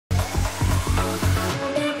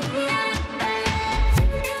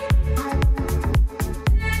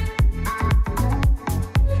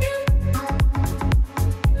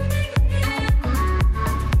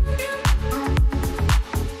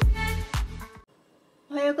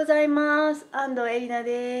ようございます。安藤エリナ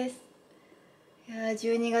です。いやー、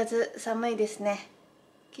12月寒いですね。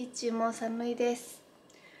キッチンも寒いです。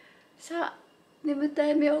さあ、眠た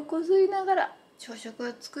い目をこすりながら朝食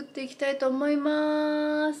を作っていきたいと思い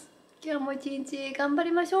ます。今日も一日頑張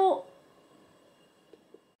りましょう。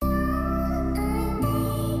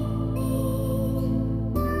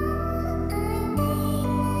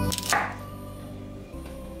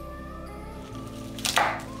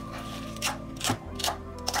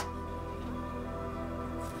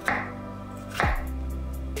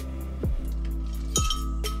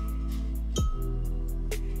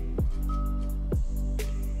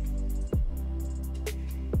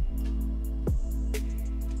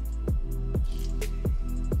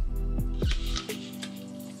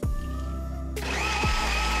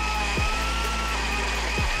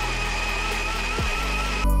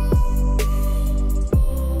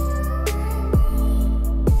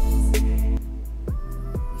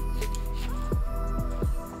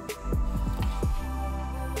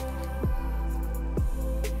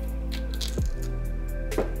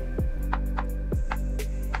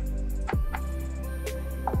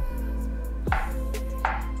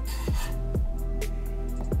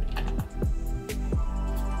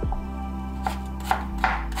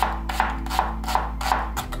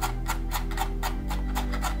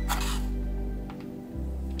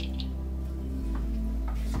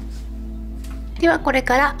ではこれ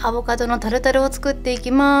からアボカドのタルタルを作っていき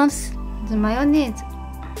ます。まずマヨネーズ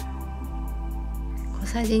小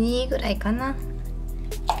さじ2ぐらいかな。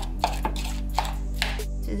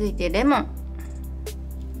続いてレモン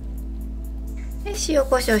で塩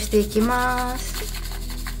コショウしていきます。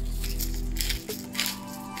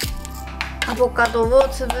アボカドを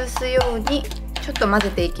潰すようにちょっと混ぜ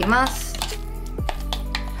ていきます。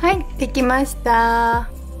はい、できました。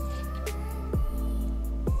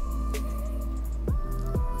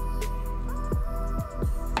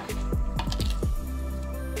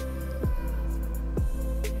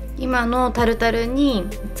今のタルタルに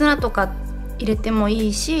ツナとか入れてもい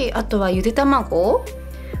いし、あとはゆで卵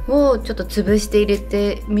をちょっと潰して入れ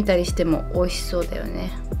てみたりしても美味しそうだよ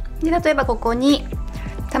ね。で例えばここに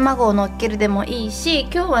卵をのっけるでもいいし、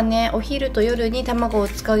今日はねお昼と夜に卵を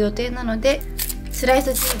使う予定なのでスライ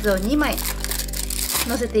スチーズを2枚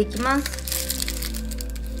のせていきます。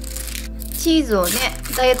チーズをね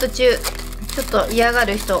ダイエット中ちょっと嫌が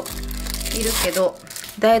る人いるけど、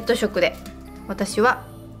ダイエット食で私は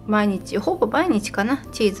毎日ほぼ毎日かな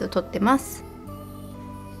チーズを取ってます。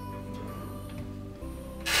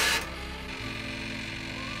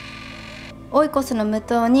オイコスの無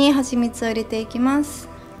糖に蜂蜜を入れていきます。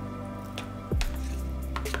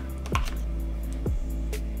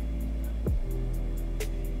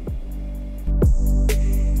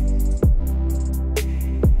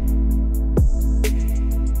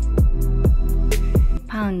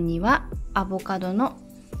パンにはアボカドの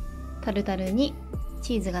タルタルに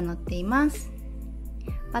チーズが乗っています。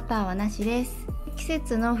バターはなしです。季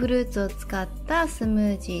節のフルーツを使ったスム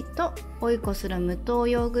ージーとオイコスの無糖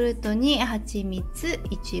ヨーグルトに蜂蜜、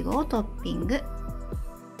いちごをトッピング。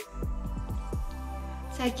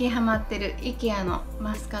最近ハマってる IKEA の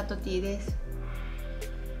マスカットティーです。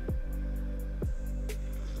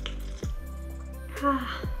はあ、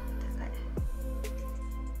高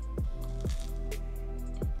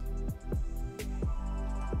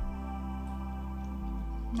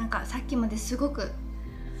い。なんかさっきまですごく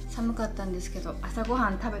寒かったんですけど、朝ごは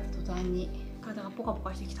ん食べた途端に体がポカポ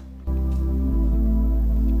カしてきた。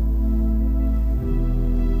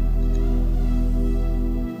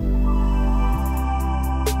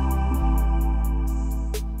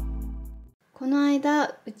この間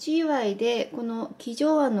うち祝いでこの生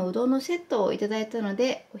醤あんのうどんのセットをいただいたの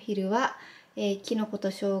で、お昼は、きのこ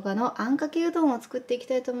と生姜のあんかけうどんを作っていき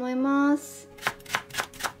たいと思います。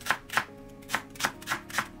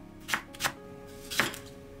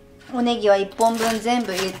おネギは1本分全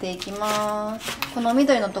部入れていきます。この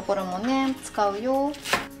緑のところもね使うよ。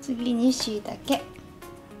次にしいたけ、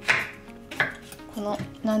この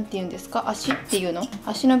なんていうんですか、足っていうの、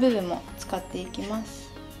足の部分も使っていきま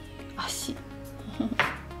す。足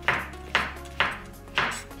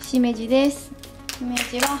しめじです。しめ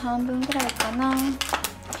じは半分ぐらいかな。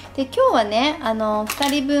で今日はね2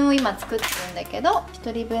人分を今作ってるんだけど、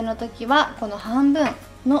1人分の時はこの半分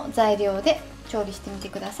の材料で調理してみて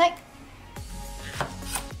ください。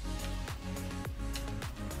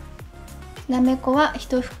なめこは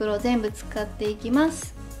1袋全部使っていきま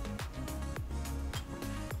す。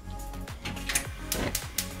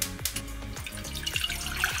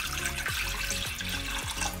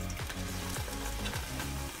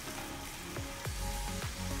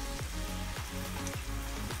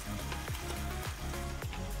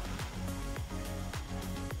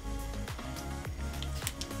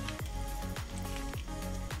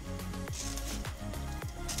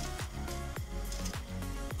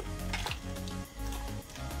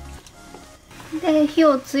で火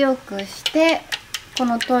を強くしてこ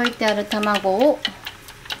の溶いてある卵を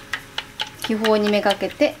気泡にめがけ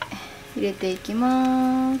て入れていき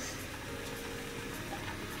ます。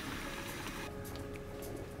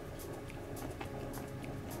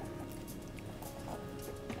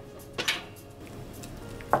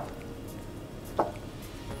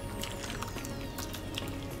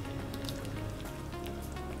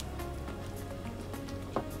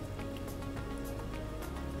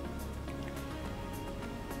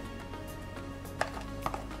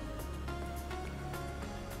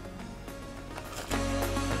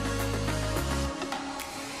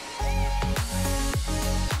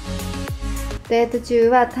ダイエット中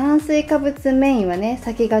は炭水化物メインはね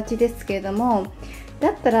避けがちですけれども、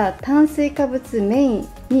だったら炭水化物メイン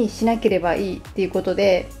にしなければいいっていうこと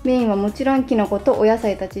で、メインはもちろんキノコとお野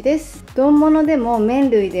菜たちです。丼物でも麺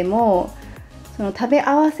類でもその食べ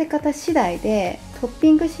合わせ方次第でトッ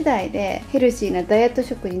ピング次第でヘルシーなダイエット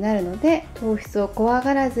食になるので、糖質を怖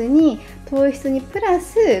がらずに糖質にプラ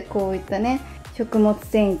スこういったね食物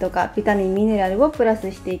繊維とかビタミンミネラルをプラス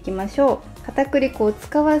していきましょう。片栗粉を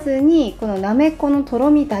使わずにこのなめこのとろ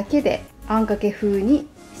みだけであんかけ風に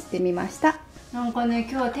してみました。なんかね、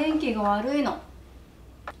今日は天気が悪いの。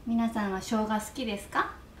皆さんは生姜好きです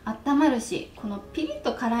か？温まるし、このピリッ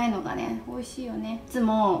と辛いのがね美味しいよね。いつ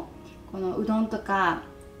もこのうどんとか、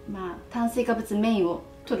炭水化物メインを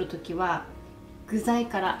取るときは具材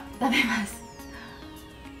から食べます。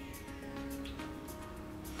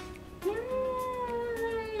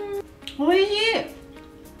美味しい。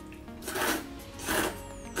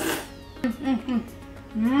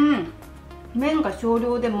麺が少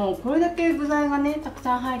量でもこれだけ具材がねたく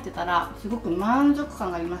さん入ってたらすごく満足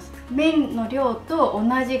感があります。麺の量と同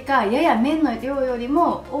じかやや麺の量より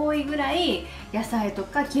も多いぐらい野菜と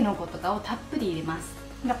かきのことかをたっぷり入れます。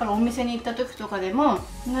だからお店に行った時とかでも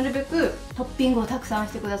なるべくトッピングをたくさん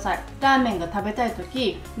してください。ラーメンが食べたい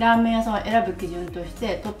時ラーメン屋さんを選ぶ基準とし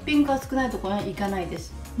てトッピングが少ないところに行かないで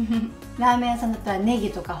す。ラーメン屋さんだったらネギ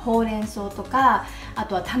とかほうれん草とか、あ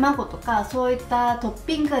とは卵とかそういったトッ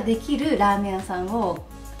ピングができるラーメン屋さんを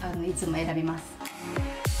いつも選びます。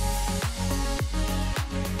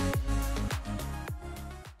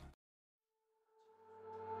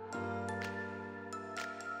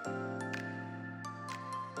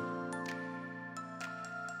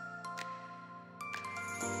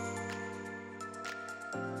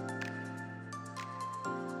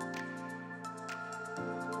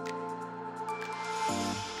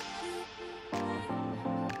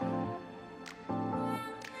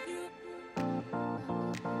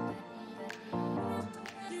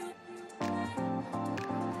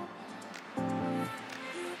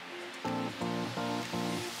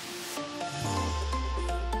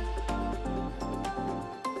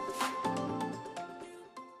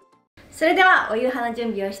それではお夕飯の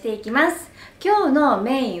準備をしていきます。今日の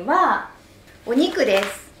メインはお肉で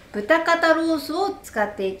す。豚肩ロースを使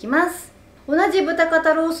っていきます。同じ豚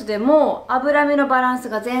肩ロースでも脂身のバランス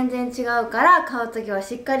が全然違うから買うときは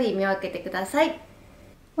しっかり見分けてください。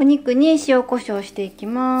お肉に塩コショウしていき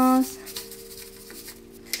ます。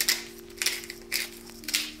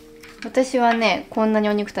私はねこんなに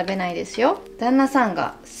お肉食べないですよ。旦那さん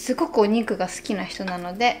がすごくお肉が好きな人な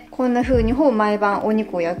のでこんな風にほぼ毎晩お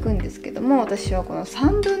肉を焼くんですけども、私はこの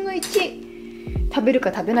1/3食べる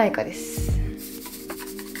か食べないかです。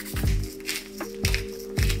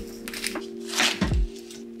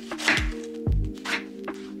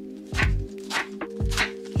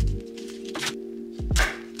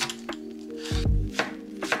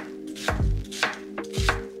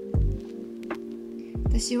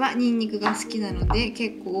私はニンニクが好きなので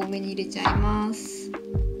結構多めに入れちゃいます。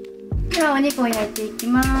ではお肉を焼いていき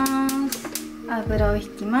ます。油を引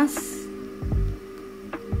きます。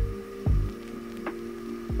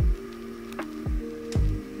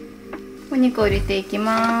お肉を入れていき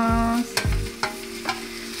ます。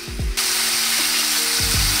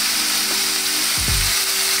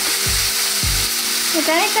で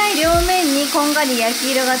だいたい両面にこんがり焼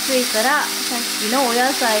き色がついたらさっきのお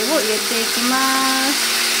野菜を入れていきま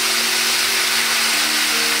す。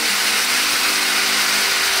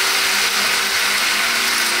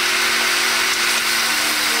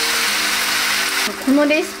この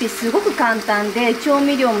レシピすごく簡単で調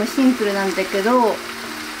味料もシンプルなんだけど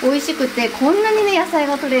美味しくてこんなにね野菜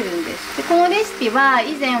が取れるんです。でこのレシピは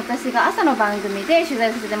以前私が朝の番組で取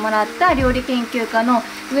材させてもらった料理研究家の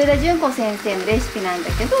上田純子先生のレシピなんだ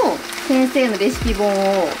けど、先生のレシピ本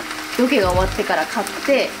をロケが終わってから買っ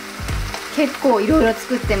て結構いろいろ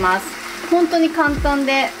作ってます。本当に簡単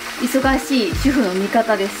で忙しい主婦の味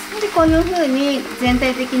方です。でこんな風に全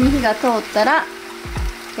体的に火が通ったら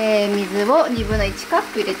水を1/2カッ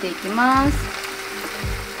プ入れていきます。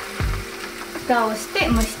蓋をして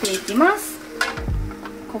蒸していきます。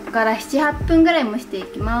ここから7、8分ぐらい蒸してい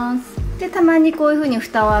きます。でたまにこういう風に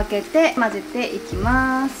蓋を開けて混ぜていき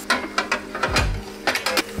ます。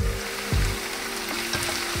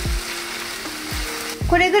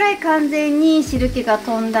これぐらい完全に汁気が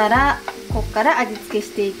飛んだら、ここから味付け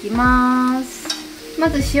していきます。ま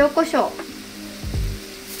ず塩コショウ、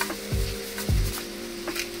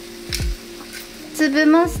粒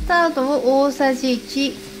マスタードを大さじ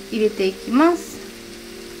1入れていきます。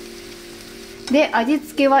で味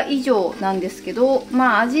付けは以上なんですけど、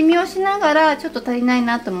味見をしながらちょっと足りない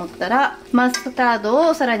なと思ったらマスタード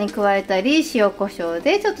をさらに加えたり、塩コショウ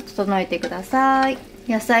でちょっと整えてください。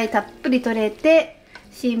野菜たっぷり取れて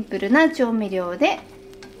シンプルな調味料で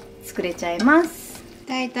作れちゃいます。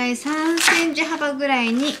だいたい3センチ幅ぐら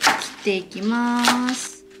いに切っていきま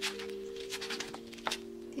す。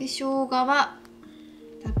で生姜は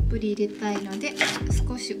たっぷり入れたいので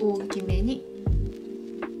少し大きめに、こ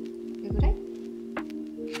れぐらい。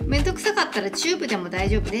めんどくさかったらチューブでも大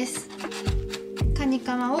丈夫です。カニ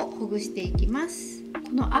カマをほぐしていきます。こ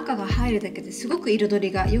の赤が入るだけですごく彩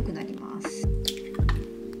りが良くなります。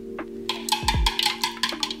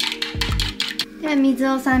では水を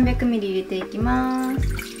300ml入れていきます。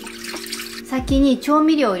先に調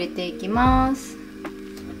味料を入れていきます。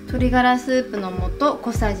鶏ガラスープの素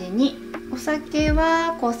小さじ2、お酒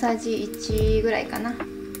は小さじ1ぐらいかな。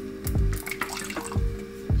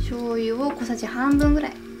醤油を小さじ半分ぐら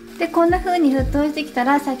いで、こんな風に沸騰してきた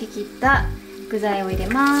らさっき切った具材を入れ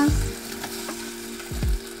ます。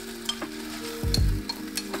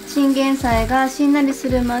チンゲン菜がしんなりす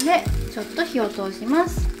るまでちょっと火を通しま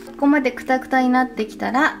す。ここまでクタクタになってき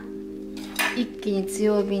たら一気に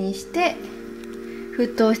強火にして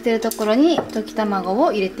沸騰しているところに溶き卵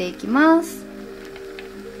を入れていきます。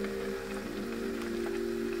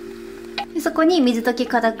でそこに水溶き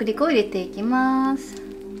片栗粉を入れていきます。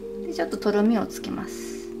でちょっととろみをつけま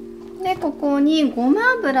す。でここにご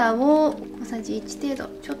ま油を小さじ1程度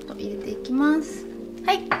ちょっと入れていきます。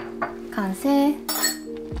はい、完成。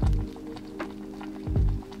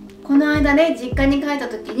この間ね実家に帰った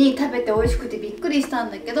時に食べて美味しくてびっくりしたん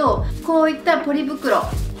だけど、こういったポリ袋、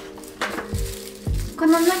こ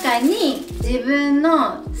の中に自分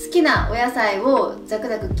の好きなお野菜をザク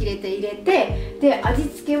ザク切れて入れて、で味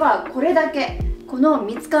付けはこれだけ、この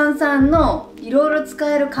みつかんさんのいろいろ使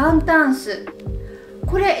える簡単酢、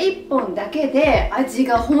これ1本だけで味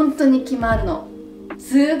が本当に決まるの。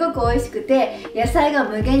すごく美味しくて野菜が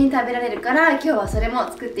無限に食べられるから、今日はそれも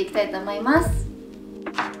作っていきたいと思います。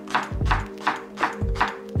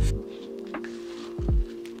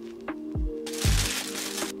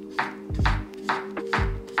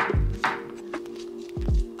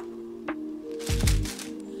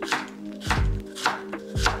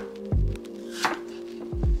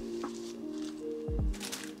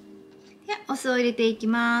お酢を入れていき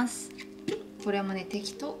ます。これもね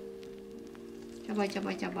適当、ジャバジャ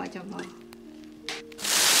バジャバジャバ。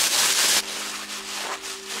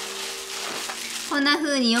こんな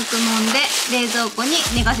風によく揉んで冷蔵庫に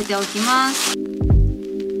寝かせておきます。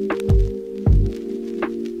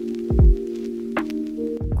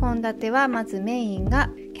献立はまずメインが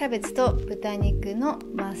キャベツと豚肉の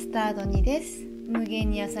マスタード煮です。無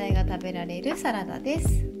限に野菜が食べられるサラダです。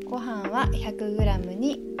ご飯は 100g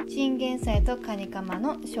にチンゲン菜とカニカマ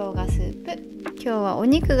の生姜スープ。今日はお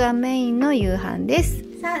肉がメインの夕飯です。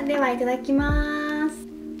さあではいただきます。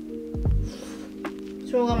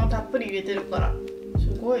生姜もたっぷり入れてるから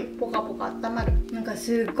すごいポカポカ温まる。なんか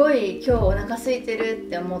すごい今日お腹空いてるっ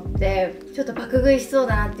て思ってちょっと爆食いしそう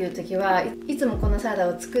だなっていう時はいつもこのサラ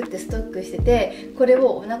ダを作ってストックしてて、これ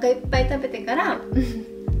をお腹いっぱい食べてから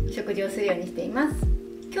食事をするようにしています。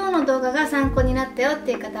今日の動画が参考になったよっ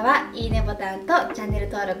ていう方はいいねボタンとチャンネル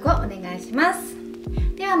登録をお願いします。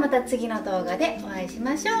ではまた次の動画でお会いし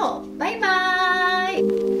ましょう。バイバ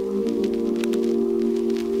ーイ。